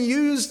has been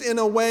used in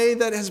a way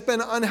that has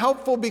been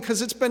unhelpful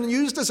because it's been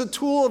used as a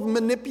tool of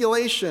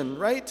manipulation,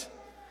 right?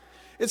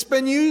 It's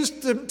been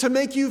used to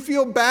make you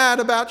feel bad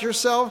about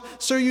yourself,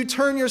 so you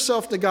turn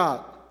yourself to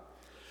God.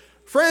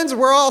 Friends,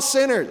 we're all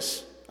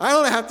sinners. I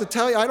don't have to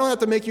tell you, I don't have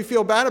to make you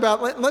feel bad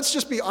about it. Let's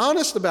just be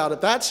honest about it.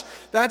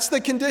 That's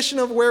the condition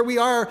of where we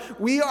are.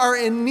 We are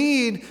in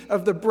need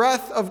of the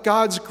breath of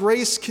God's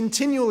grace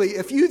continually.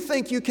 If you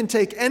think you can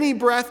take any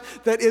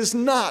breath that is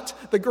not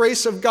the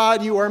grace of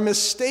God, you are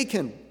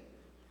mistaken.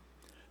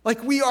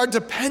 Like we are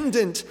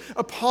dependent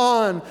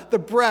upon the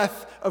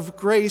breath of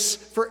grace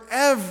for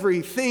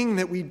everything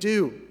that we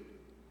do.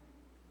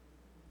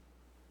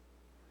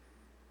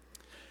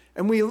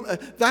 And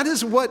that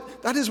is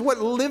what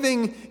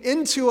living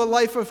into a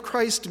life of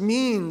Christ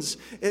means.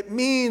 It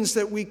means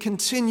that we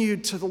continue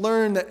to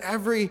learn that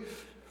every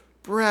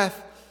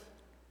breath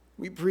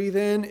we breathe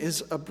in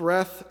is a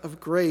breath of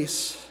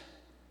grace.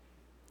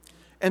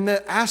 And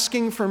that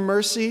asking for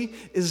mercy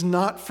is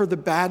not for the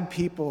bad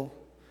people.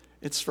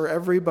 It's for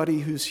everybody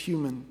who's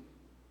human.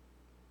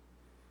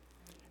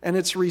 And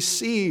it's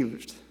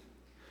received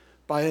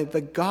by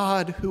the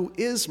God who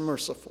is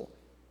merciful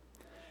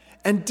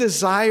and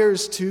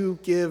desires to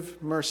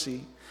give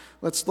mercy.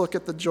 Let's look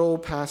at the Joel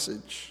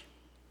passage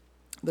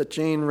that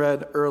Jane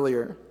read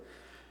earlier.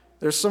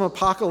 There's some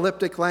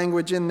apocalyptic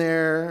language in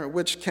there,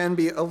 which can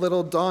be a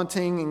little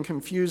daunting and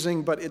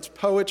confusing, but it's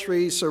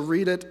poetry, so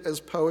read it as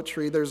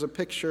poetry. There's a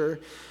picture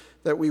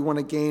that we want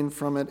to gain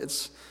from it.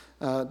 It's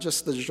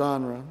just the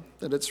genre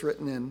that it's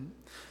written in.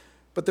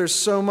 But there's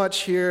so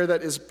much here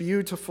that is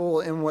beautiful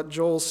in what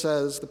Joel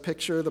says, the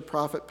picture the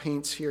prophet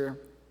paints here.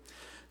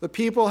 The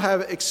people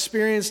have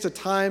experienced a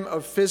time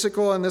of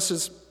physical, and this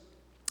is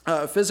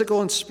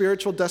physical and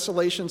spiritual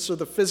desolation. So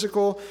the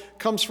physical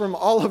comes from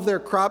all of their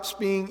crops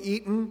being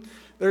eaten.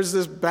 There's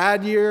this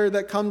bad year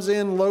that comes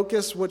in,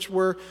 locusts, which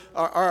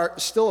are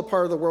still a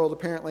part of the world,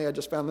 apparently. I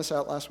just found this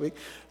out last week.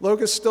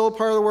 Locusts still a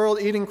part of the world,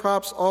 eating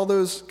crops, all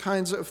those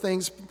kinds of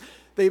things.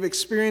 They've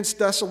experienced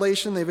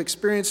desolation, they've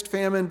experienced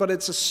famine, but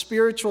it's a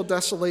spiritual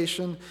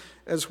desolation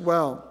as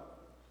well.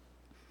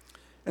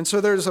 And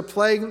so there's a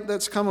plague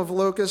that's come of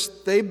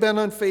locusts. They've been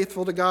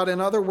unfaithful to God. In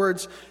other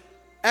words,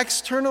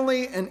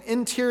 externally and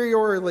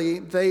interiorly,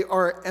 they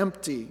are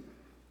empty.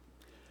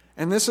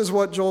 And this is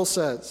what Joel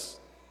says.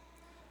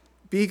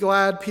 Be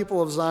glad,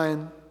 people of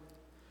Zion.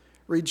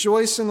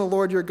 Rejoice in the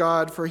Lord your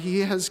God, for he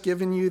has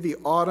given you the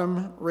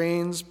autumn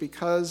rains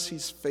because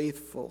he's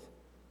faithful.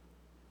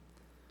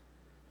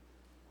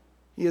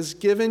 He has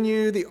given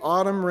you the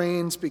autumn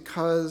rains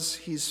because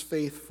he's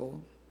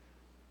faithful.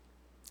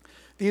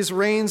 These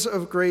rains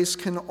of grace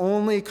can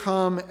only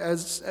come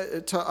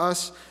to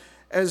us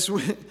as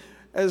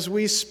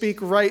we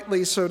speak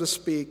rightly, so to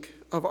speak,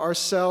 of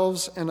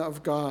ourselves and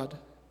of God.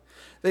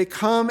 They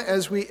come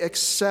as we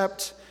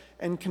accept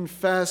and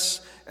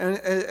confess, and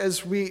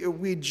as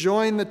we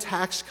join the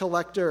tax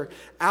collector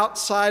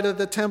outside of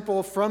the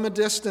temple from a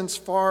distance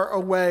far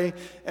away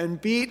and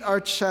beat our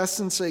chests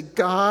and say,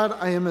 God,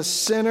 I am a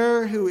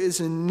sinner who is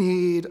in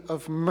need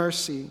of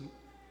mercy.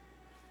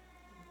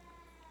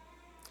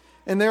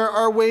 And there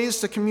are ways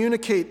to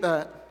communicate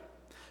that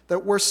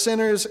we're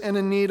sinners and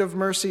in need of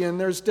mercy, and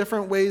there's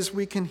different ways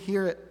we can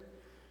hear it.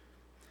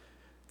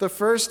 The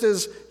first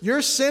is,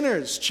 you're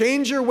sinners.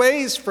 Change your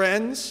ways,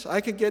 friends. I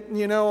could get,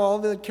 all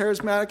the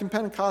charismatic and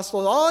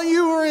Pentecostal, all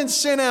you who are in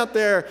sin out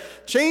there,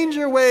 change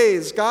your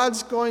ways.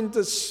 God's going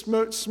to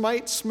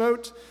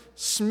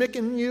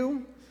smicken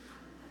you.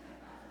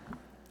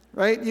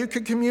 Right? You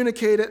could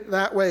communicate it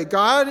that way.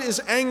 God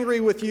is angry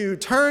with you.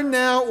 Turn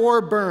now or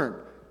burn.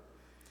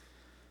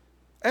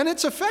 And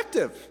it's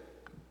effective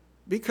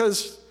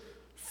because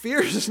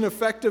fear is an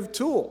effective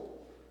tool,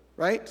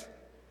 right?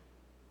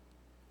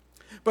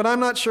 But I'm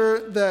not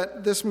sure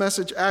that this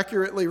message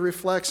accurately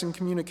reflects and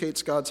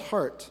communicates God's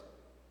heart.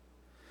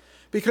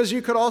 Because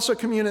you could also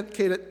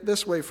communicate it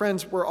this way,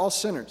 friends, we're all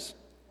sinners.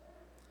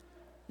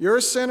 You're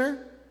a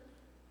sinner,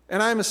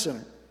 and I'm a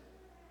sinner.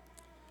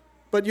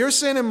 But your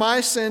sin and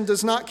my sin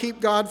does not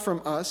keep God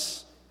from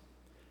us.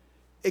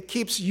 It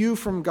keeps you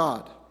from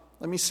God.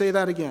 Let me say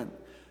that again.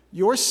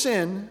 Your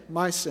sin,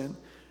 my sin,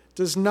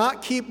 does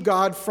not keep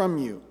God from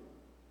you.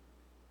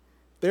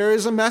 There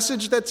is a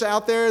message that's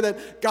out there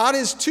that God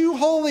is too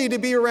holy to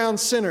be around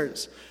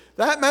sinners.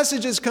 That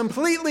message is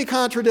completely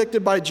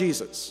contradicted by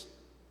Jesus,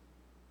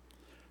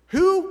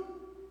 who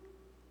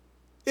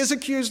is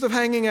accused of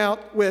hanging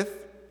out with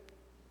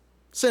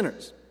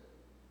Sinners.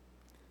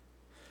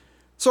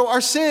 So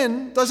our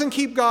sin doesn't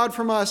keep God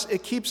from us,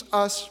 it keeps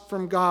us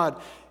from God.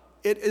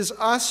 It is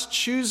us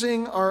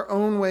choosing our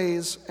own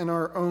ways and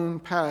our own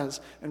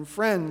paths. And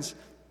friends,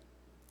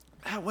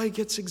 that way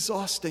gets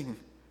exhausting.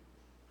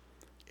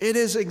 It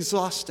is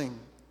exhausting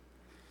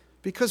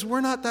because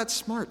we're not that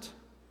smart.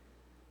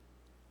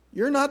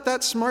 You're not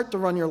that smart to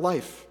run your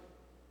life.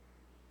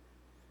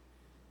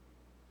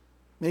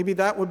 Maybe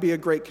that would be a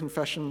great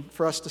confession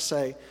for us to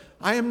say,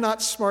 I am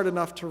not smart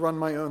enough to run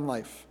my own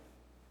life.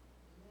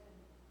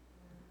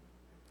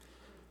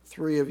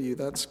 3 of you,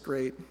 that's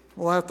great.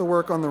 We'll have to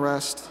work on the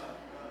rest.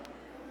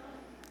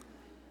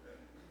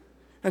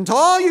 And to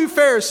all you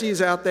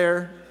Pharisees out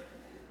there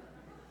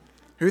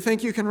who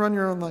think you can run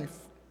your own life.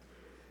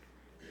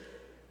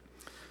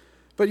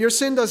 But your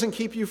sin doesn't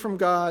keep you from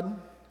God.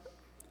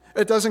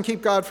 It doesn't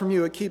keep God from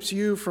you. It keeps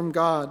you from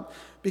God.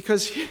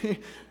 Because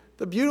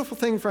the beautiful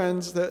thing,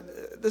 friends,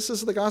 that this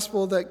is the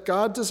gospel, that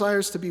God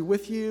desires to be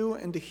with you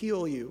and to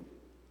heal you.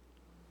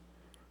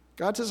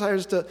 God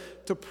desires to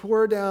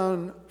pour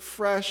down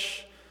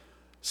fresh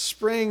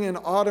spring and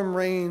autumn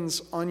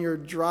rains on your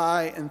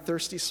dry and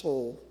thirsty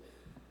soul.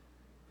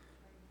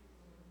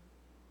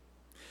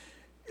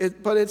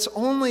 But it's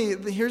only,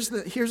 here's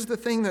the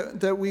thing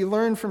that we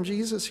learn from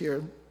Jesus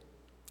here.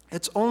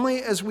 It's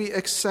only as we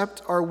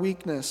accept our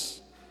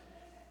weakness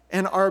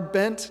and are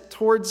bent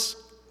towards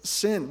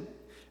sin.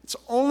 It's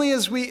only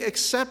as we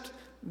accept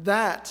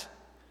that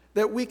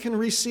we can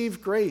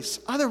receive grace.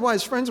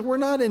 Otherwise, friends, we're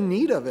not in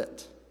need of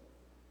it.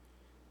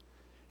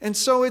 And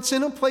so it's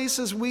in a place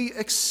as we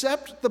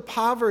accept the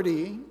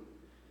poverty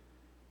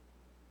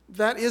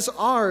that is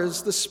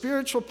ours, the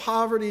spiritual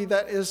poverty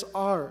that is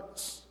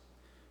ours.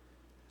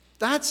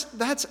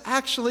 That's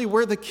actually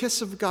where the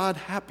kiss of God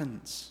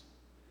happens.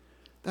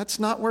 That's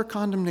not where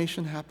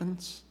condemnation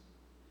happens.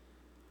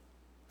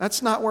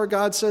 That's not where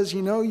God says,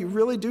 you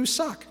really do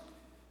suck.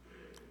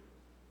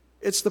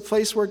 It's the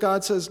place where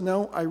God says,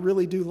 no, I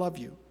really do love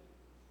you.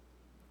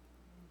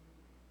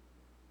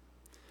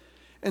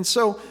 And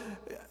so,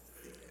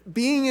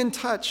 being in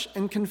touch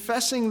and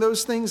confessing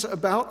those things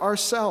about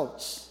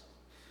ourselves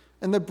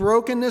and the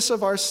brokenness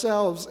of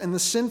ourselves and the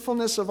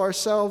sinfulness of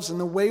ourselves and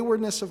the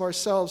waywardness of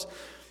ourselves,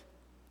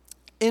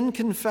 in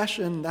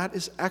confession, that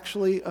is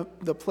actually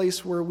the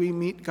place where we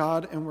meet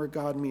God and where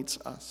God meets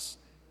us.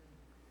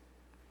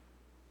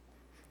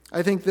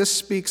 I think this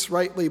speaks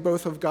rightly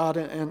both of God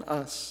and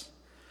us.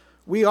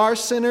 We are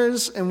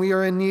sinners and we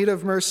are in need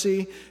of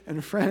mercy.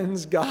 And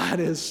friends, God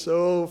is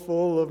so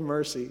full of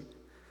mercy.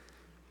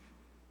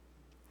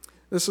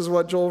 This is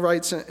what Joel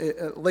writes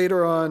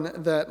later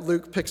on that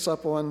Luke picks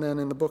up on then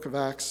in the book of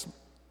Acts.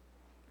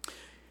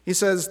 He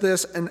says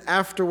this, and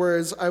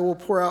afterwards I will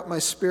pour out my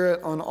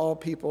spirit on all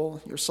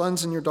people. Your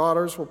sons and your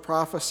daughters will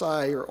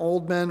prophesy. Your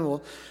old men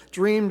will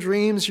dream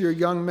dreams. Your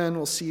young men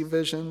will see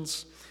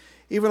visions.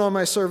 Even on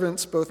my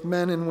servants, both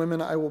men and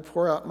women, I will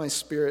pour out my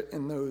spirit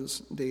in those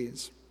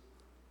days.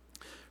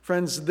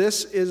 Friends,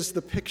 this is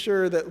the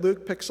picture that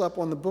Luke picks up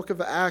on the book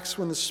of Acts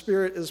when the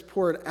Spirit is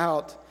poured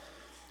out,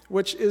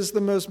 which is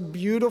the most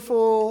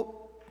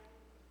beautiful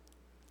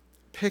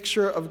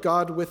picture of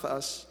God with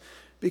us,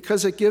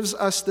 because it gives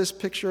us this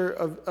picture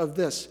of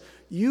this.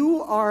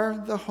 You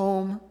are the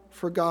home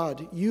for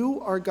God. You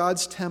are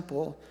God's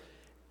temple.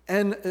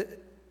 And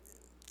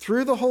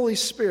through the Holy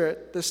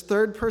Spirit, this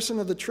third person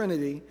of the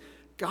Trinity,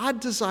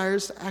 God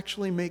desires to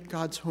actually make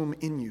God's home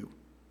in you.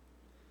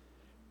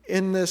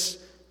 In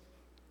this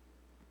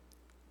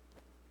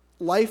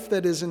life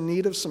that is in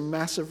need of some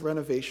massive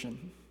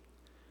renovation,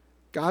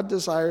 God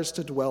desires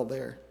to dwell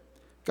there.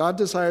 God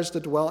desires to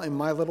dwell in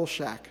my little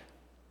shack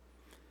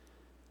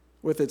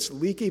with its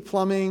leaky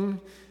plumbing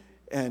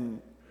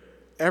and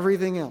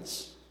everything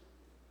else.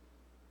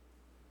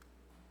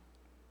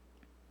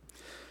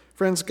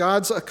 Friends,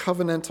 God's a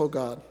covenantal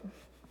God.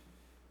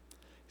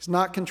 He's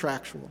not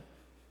contractual.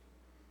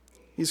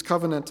 He's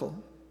covenantal.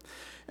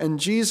 And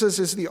Jesus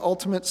is the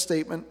ultimate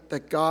statement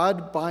that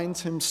God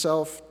binds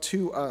himself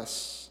to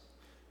us,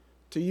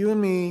 to you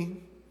and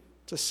me,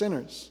 to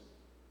sinners.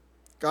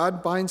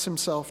 God binds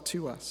himself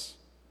to us.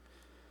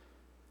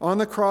 On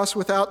the cross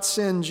without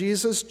sin,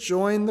 Jesus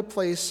joined the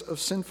place of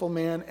sinful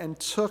man and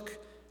took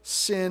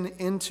sin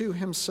into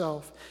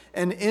himself.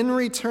 And in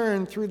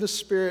return, through the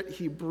Spirit,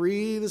 he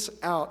breathes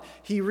out.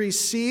 He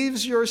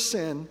receives your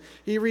sin.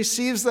 He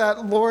receives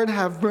that, Lord,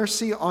 have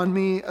mercy on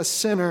me, a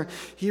sinner.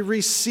 He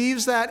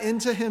receives that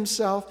into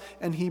himself,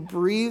 and he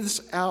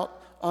breathes out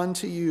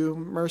onto you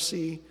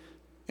mercy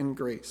and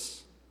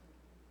grace.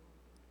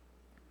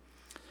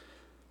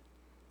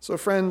 So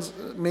friends,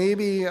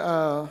 maybe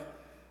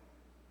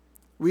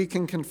we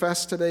can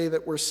confess today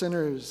that we're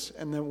sinners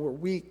and that we're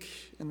weak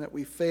and that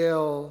we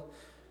fail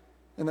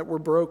and that we're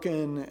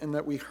broken and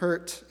that we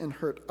hurt and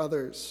hurt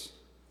others.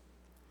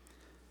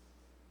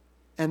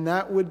 And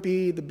that would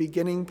be the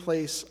beginning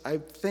place, I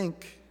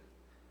think,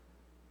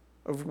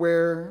 of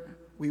where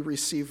we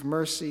receive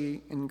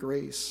mercy and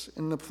grace,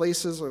 in the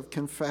places of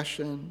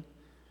confession,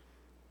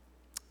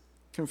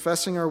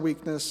 confessing our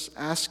weakness,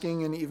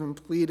 asking and even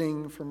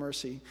pleading for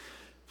mercy.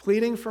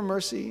 Pleading for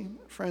mercy,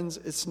 friends,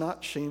 it's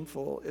not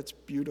shameful, it's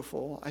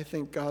beautiful. I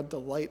think God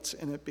delights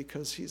in it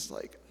because he's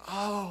like,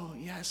 oh,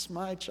 yes,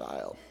 my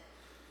child,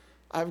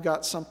 I've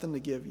got something to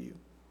give you.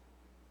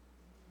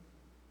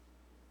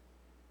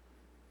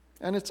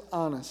 And it's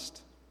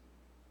honest.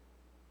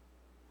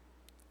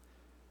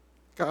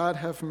 God,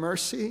 have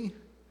mercy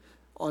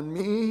on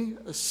me,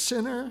 a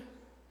sinner,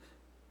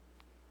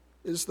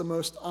 is the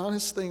most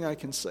honest thing I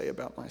can say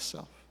about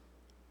myself.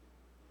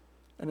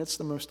 And it's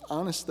the most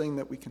honest thing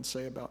that we can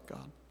say about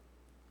God,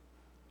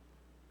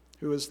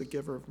 who is the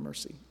giver of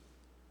mercy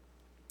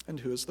and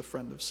who is the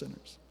friend of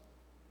sinners.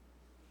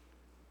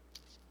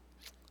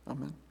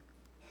 Amen.